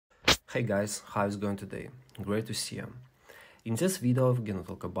Hey guys, how is it going today? Great to see you. In this video, we're gonna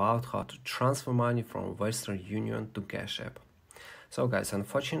talk about how to transfer money from Western Union to CashApp. So guys,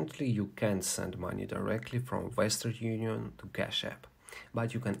 unfortunately, you can't send money directly from Western Union to CashApp,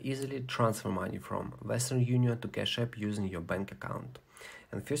 but you can easily transfer money from Western Union to CashApp using your bank account.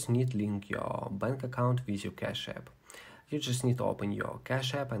 And first you need to link your bank account with your CashApp. You just need to open your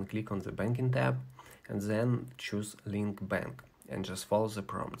CashApp and click on the banking tab, and then choose link bank and just follow the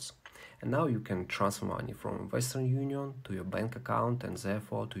prompts. And now you can transfer money from Western Union to your bank account and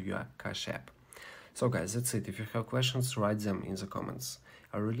therefore to your CashApp. So guys, that's it. If you have questions, write them in the comments.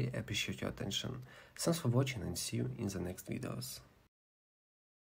 I really appreciate your attention. Thanks for watching and see you in the next videos.